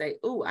empathy to say,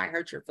 oh, I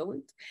hurt your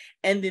feelings.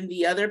 And then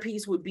the other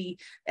piece would be,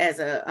 as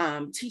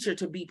a teacher,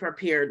 to be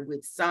prepared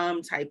with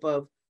some type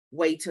of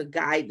way to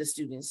guide the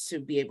students to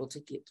be able to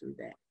get through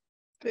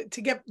that.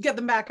 To get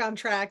them back on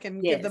track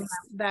and Yes. give them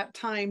that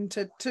time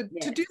to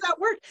Yes. do that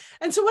work.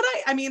 And so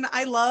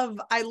I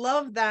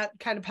love that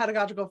kind of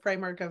pedagogical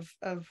framework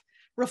of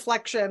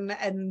reflection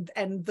and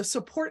the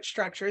support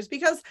structures,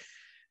 because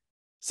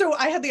so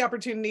I had the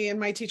opportunity in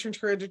my teaching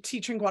career to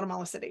teach in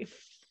Guatemala City.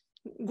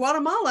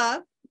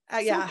 Guatemala,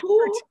 yeah,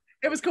 cool.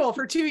 It was cool.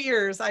 For 2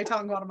 years I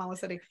taught in Guatemala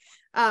City.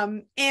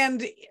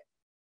 And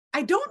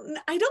I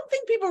don't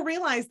think people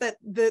realize that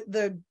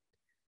the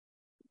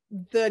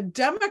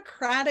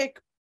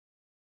democratic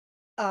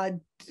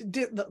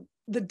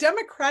the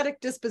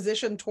democratic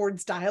disposition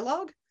towards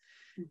dialogue,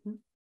 mm-hmm.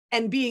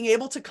 and being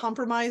able to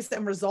compromise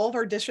and resolve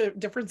our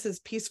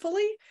differences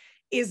peacefully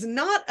is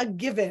not a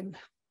given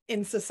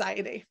in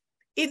society.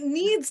 It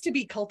needs to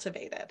be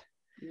cultivated.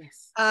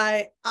 Yes.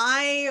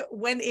 I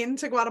went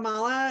into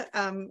Guatemala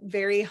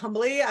very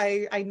humbly.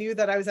 I knew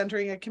that I was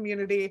entering a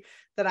community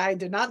that I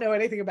did not know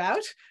anything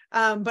about,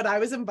 but I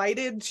was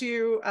invited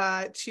to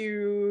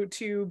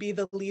be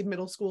the lead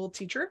middle school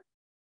teacher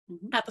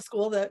at the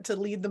school, to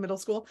lead the middle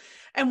school.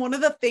 And one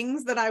of the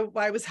things that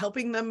I was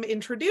helping them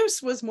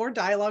introduce was more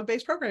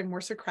dialogue-based programming,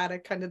 more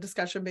Socratic kind of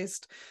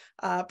discussion-based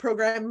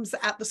programs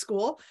at the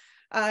school.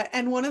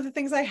 And one of the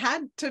things I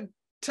had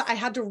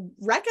to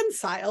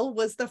reconcile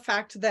was the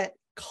fact that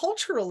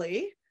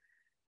culturally,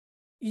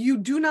 you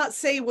do not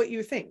say what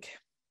you think,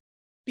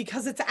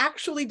 because it's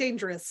actually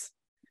dangerous,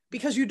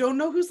 because you don't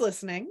know who's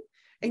listening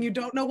and you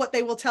don't know what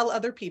they will tell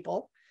other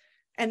people.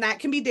 And that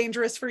can be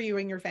dangerous for you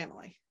and your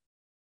family.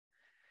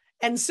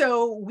 And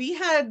so we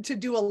had to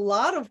do a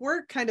lot of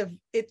work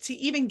to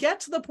even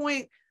get to the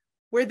point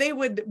where they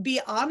would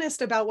be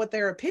honest about what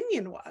their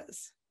opinion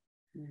was.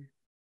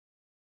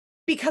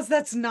 Because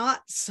that's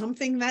not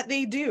something that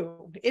they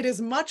do. It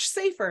is much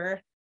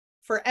safer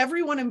for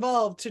everyone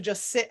involved to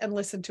just sit and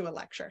listen to a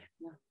lecture.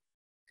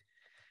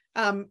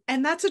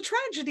 And that's a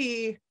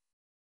tragedy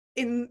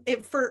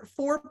for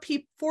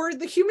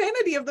the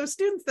humanity of those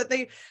students, that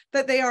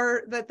they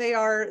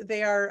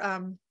are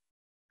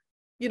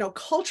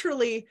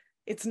culturally,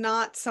 it's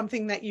not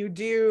something that you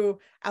do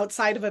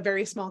outside of a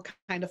very small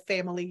kind of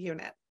family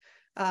unit.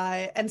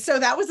 And so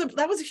that was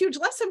a huge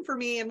lesson for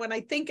me. And when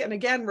I think, and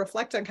again,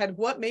 reflect on kind of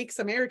what makes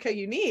America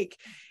unique,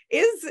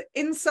 is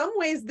in some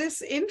ways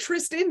this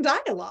interest in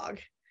dialogue,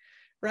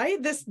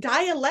 right? This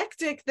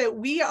dialectic that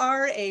we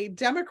are a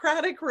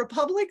democratic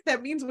republic.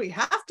 That means we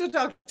have to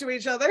talk to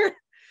each other.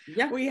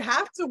 Yeah. We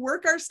have to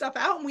work our stuff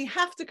out, and we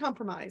have to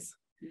compromise.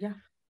 Yeah.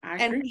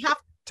 And we have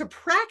to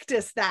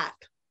practice that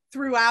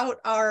throughout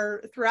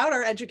our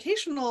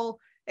educational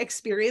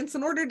experience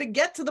in order to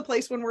get to the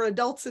place when we're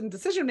adults in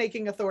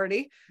decision-making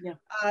authority,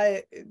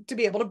 to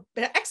be able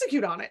to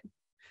execute on it.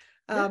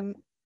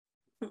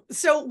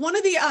 So one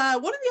of the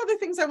other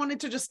things I wanted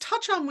to just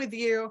touch on with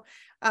you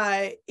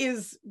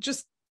is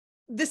just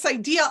this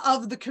idea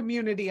of the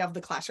community of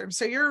the classroom.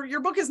 So your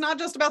book is not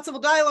just about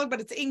civil dialogue,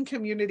 but it's in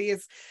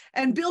communities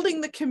and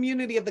building the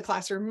community of the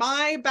classroom.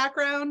 My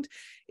background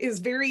is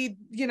very,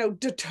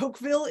 de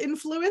Tocqueville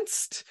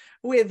influenced,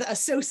 with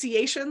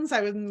associations.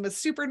 I'm a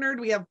super nerd.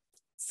 We have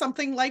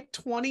something like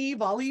 20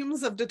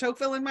 volumes of de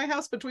Tocqueville in my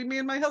house between me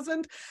and my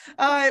husband.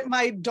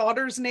 My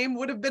daughter's name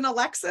would have been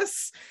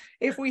Alexis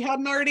if we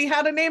hadn't already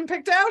had a name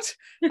picked out.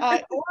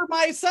 Or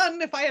my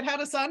son, if I had had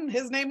a son,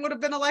 his name would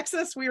have been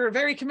Alexis. We were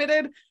very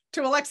committed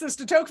to Alexis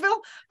de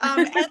Tocqueville,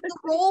 and the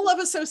role of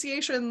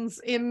associations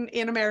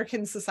in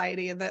American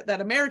society, and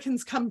that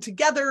Americans come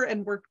together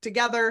and work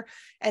together,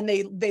 and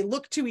they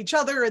look to each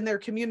other and their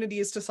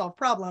communities to solve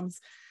problems.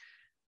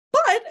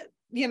 But,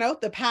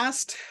 the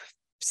past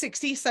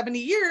 60, 70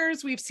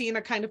 years, we've seen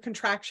a kind of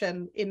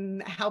contraction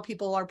in how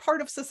people are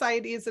part of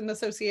societies and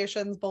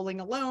associations,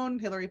 bowling alone,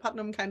 Hillary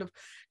Putnam kind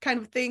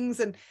of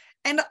things. And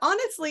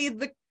honestly,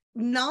 the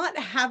not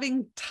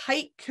having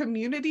tight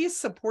communities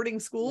supporting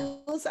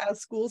schools as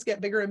schools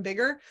get bigger and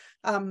bigger,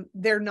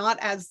 they're not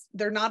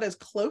as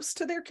close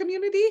to their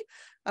community.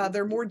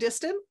 They're more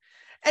distant.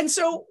 And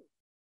so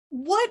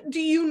what do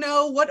you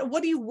know,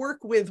 what do you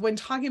work with when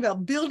talking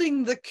about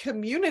building the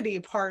community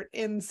part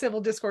in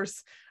civil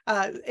discourse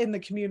in the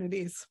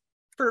communities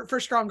for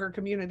stronger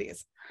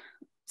communities?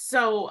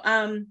 So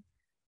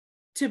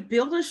to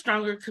build a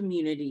stronger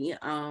community,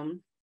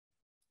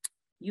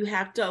 you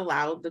have to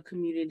allow the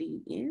community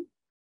in.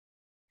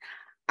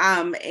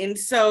 And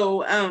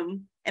so,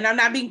 and I'm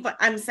not being,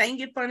 I'm saying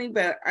it funny,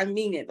 but I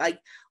mean it. Like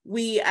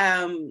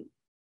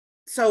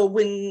so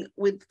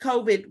with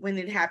COVID, when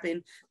it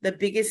happened, the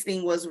biggest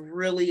thing was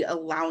really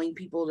allowing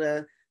people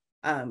to,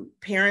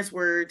 parents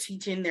were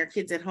teaching their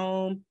kids at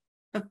home.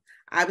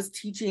 I was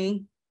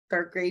teaching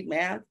third grade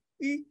math.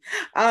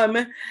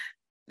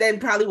 Then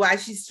probably why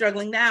she's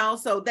struggling now.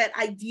 So that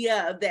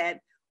idea that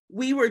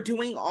we were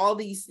doing all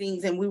these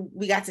things and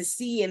we got to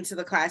see into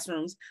the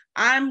classrooms.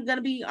 I'm going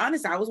to be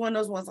honest. I was one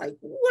of those ones like,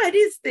 what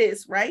is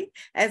this? Right.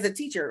 As a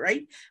teacher.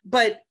 Right.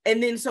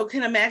 And then, so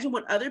can imagine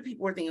what other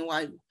people were thinking,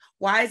 like,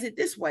 why is it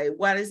this way?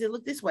 Why does it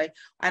look this way?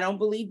 I don't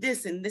believe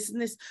this and this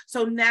and this.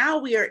 So now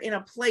we are in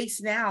a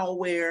place now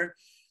where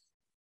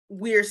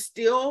we're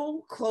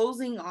still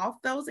closing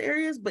off those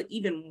areas, but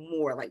even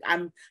more, like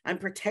I'm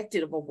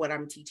protective of what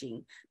I'm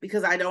teaching,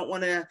 because I don't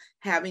want to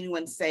have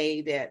anyone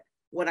say that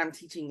what I'm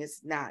teaching is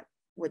not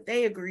what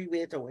they agree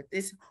with, or with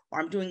this, or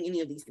I'm doing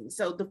any of these things.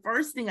 So the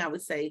first thing I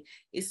would say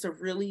is to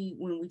really,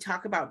 when we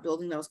talk about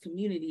building those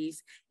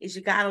communities, is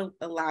you got to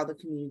allow the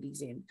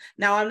communities in.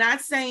 Now, I'm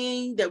not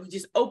saying that we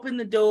just open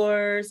the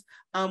doors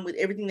with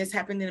everything that's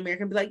happened in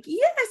America and be like,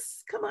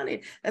 yes, come on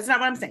in. That's not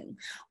what I'm saying.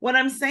 What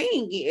I'm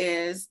saying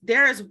is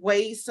there's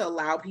ways to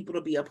allow people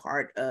to be a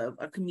part of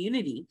a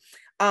community.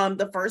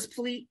 The first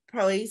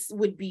place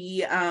would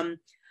be,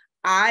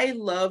 I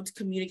loved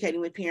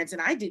communicating with parents,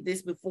 and I did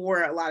this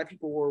before a lot of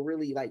people were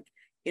really like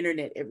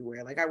internet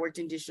everywhere. Like I worked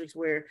in districts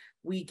where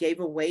we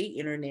gave away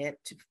internet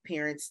to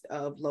parents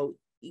of low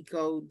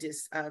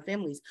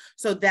families.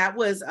 So that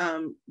was,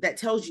 that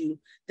tells you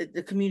that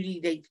the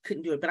community, they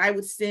couldn't do it, but I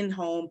would send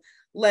home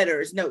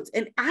letters, notes.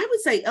 And I would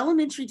say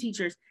elementary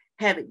teachers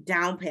have it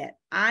down pat.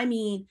 I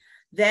mean,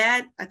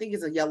 that I think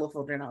is a yellow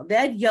folder now.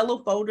 That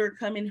yellow folder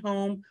coming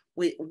home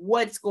with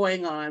what's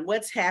going on,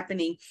 what's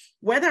happening,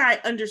 whether I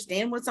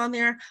understand what's on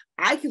there,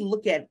 I can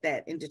look at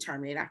that and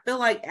determine it. I feel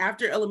like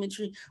after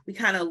elementary, we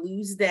kind of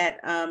lose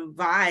that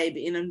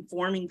vibe in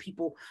informing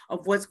people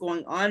of what's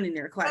going on in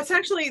their class. That's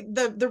actually,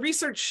 the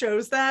research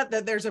shows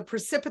that there's a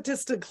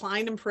precipitous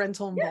decline in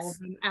parental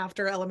involvement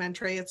after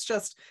elementary. It's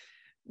just,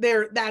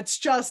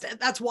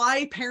 that's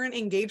why parent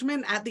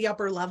engagement at the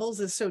upper levels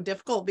is so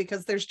difficult,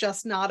 because there's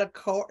just not a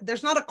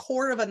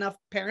core of enough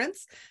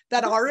parents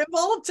that are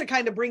involved to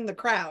kind of bring the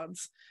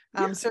crowds.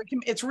 So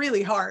it's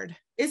really hard.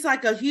 It's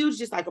like a huge,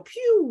 just like a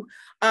pew.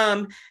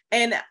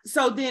 And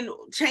so then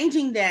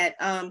changing that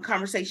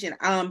conversation,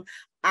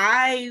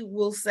 I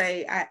will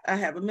say I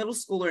have a middle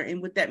schooler, and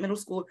with that middle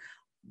schooler,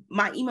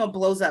 my email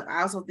blows up.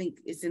 I also think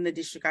it's in the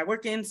district I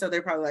work in. So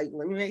they're probably like,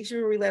 let me make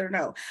sure we let her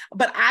know.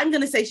 But I'm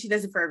going to say she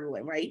does it for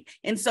everyone, right?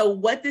 And so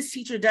what this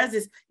teacher does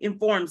is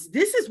informs,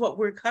 this is what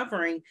we're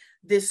covering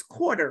this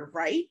quarter,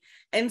 right?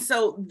 And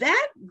so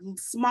that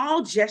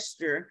small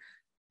gesture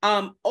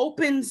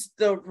opens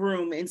the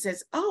room and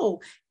says,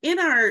 oh, in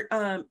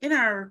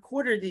our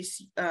quarter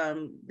this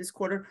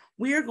quarter,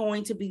 we are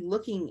going to be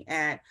looking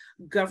at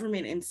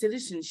government and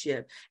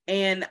citizenship,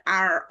 and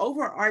our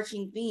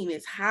overarching theme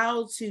is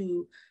how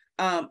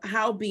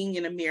being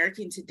an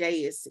American today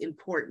is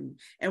important.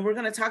 And we're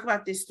going to talk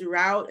about this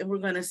throughout, and we're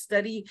going to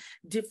study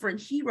different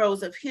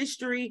heroes of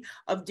history,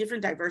 of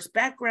different diverse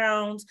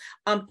backgrounds.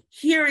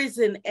 Here is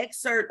an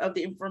excerpt of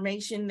the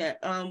information that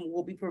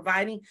we'll be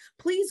providing.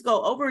 Please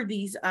go over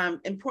these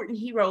important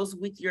heroes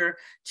with your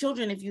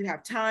children if you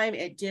have time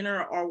at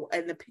dinner or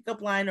in the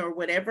pickup line or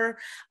whatever.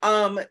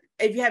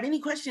 If you have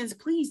any questions,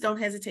 please don't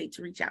hesitate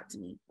to reach out to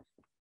me.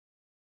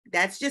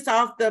 That's just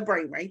off the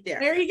brain right there.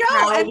 There you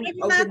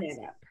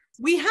go.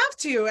 We have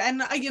to.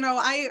 And,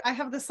 I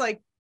have this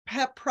like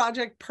pet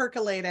project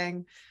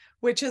percolating,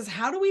 which is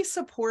how do we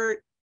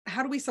support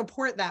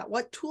that?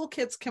 What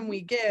toolkits can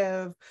we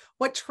give?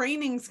 What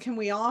trainings can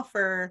we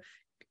offer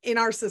in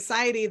our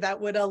society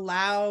that would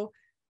allow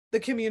the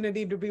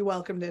community to be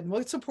welcomed in?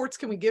 What supports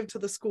can we give to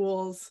the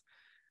schools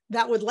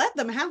that would let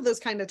them have those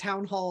kind of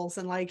town halls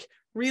and like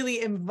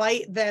really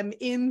invite them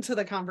into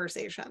the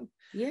conversation?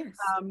 Yes.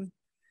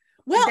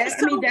 Well,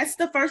 that's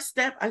the first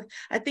step.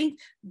 I think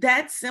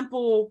that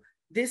simple,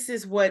 this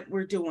is what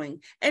we're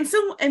doing. And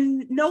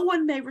no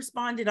one may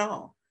respond at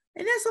all.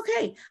 And that's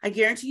okay. I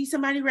guarantee you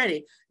somebody read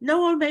it.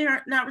 No one may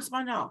not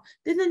respond at all.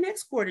 Then the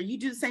next quarter, you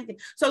do the same thing.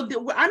 So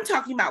I'm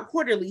talking about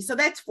quarterly. So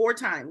that's 4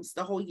 times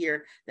the whole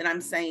year that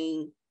I'm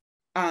saying,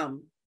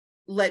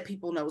 let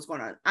people know what's going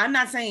on. I'm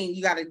not saying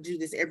you got to do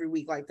this every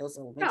week like those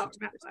elementary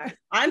teachers.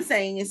 I'm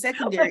saying in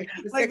secondary.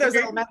 like those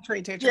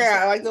elementary teachers.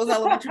 Yeah, like those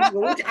elementary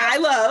people, which I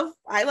love.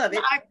 I love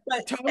it.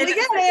 But totally get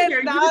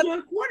it. You do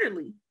it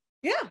quarterly.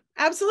 Yeah,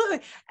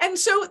 absolutely. And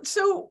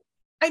so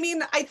I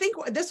mean, I think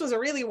this was a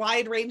really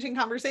wide-ranging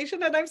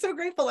conversation, and I'm so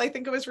grateful. I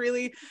think it was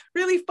really,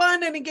 really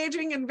fun and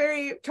engaging and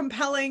very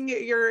compelling.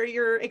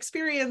 Your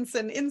experience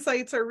and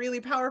insights are really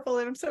powerful,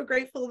 and I'm so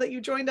grateful that you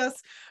joined us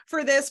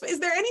for this. Is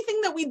there anything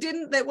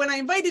that when I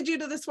invited you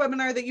to this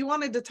webinar that you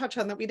wanted to touch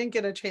on that we didn't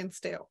get a chance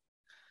to?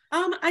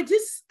 I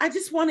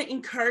just want to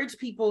encourage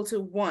people to,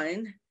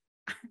 one,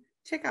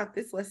 check out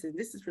this lesson.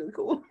 This is really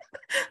cool.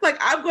 Like,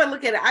 I'm going to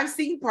look at it. I've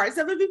seen parts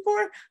of it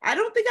before. I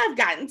don't think I've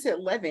gotten to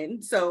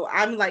 11. So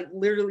I'm like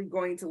literally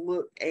going to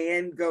look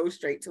and go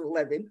straight to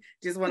 11.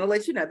 Just want to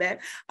let you know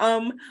that.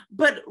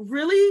 But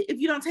really, if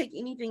you don't take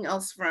anything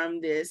else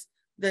from this,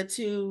 the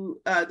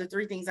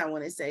 3 things I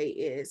want to say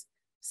is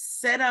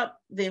set up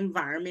the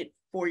environment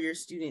for your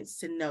students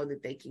to know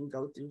that they can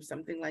go through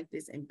something like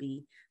this and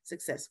be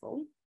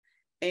successful.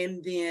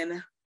 And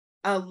then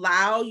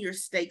allow your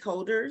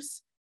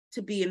stakeholders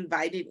to be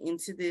invited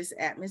into this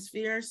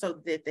atmosphere so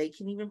that they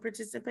can even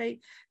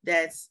participate.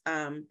 That's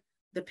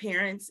the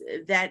parents,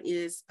 that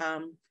is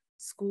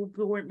school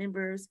board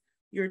members,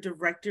 your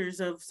directors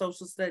of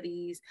social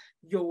studies,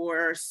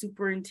 your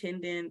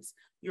superintendents,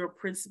 your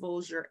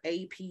principals, your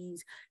APs,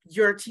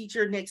 your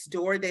teacher next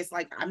door that's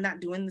like, I'm not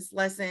doing this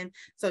lesson.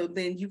 So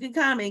then you can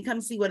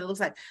come see what it looks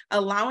like,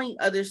 allowing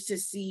others to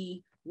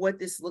see what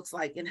this looks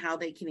like and how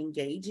they can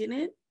engage in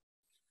it.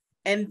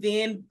 And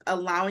then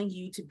allowing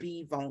you to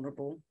be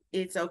vulnerable.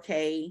 It's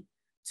okay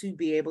to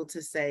be able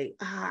to say,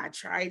 I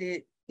tried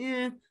it.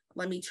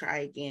 Let me try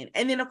again.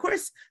 And then, of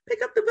course,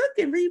 pick up the book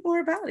and read more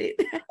about it.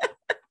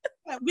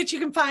 Which you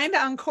can find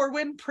on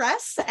Corwin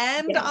Press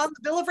and on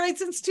the Bill of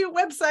Rights Institute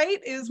website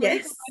is where you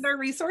can find our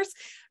resource.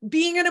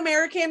 Being an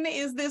American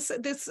is this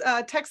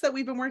text that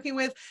we've been working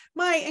with.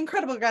 My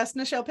incredible guest,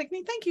 Nichelle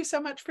Pinkney, thank you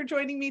so much for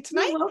joining me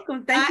tonight. You're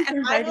welcome. Thank you for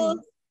inviting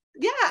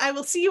me. I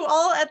will see you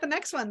all at the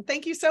next one.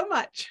 Thank you so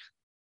much.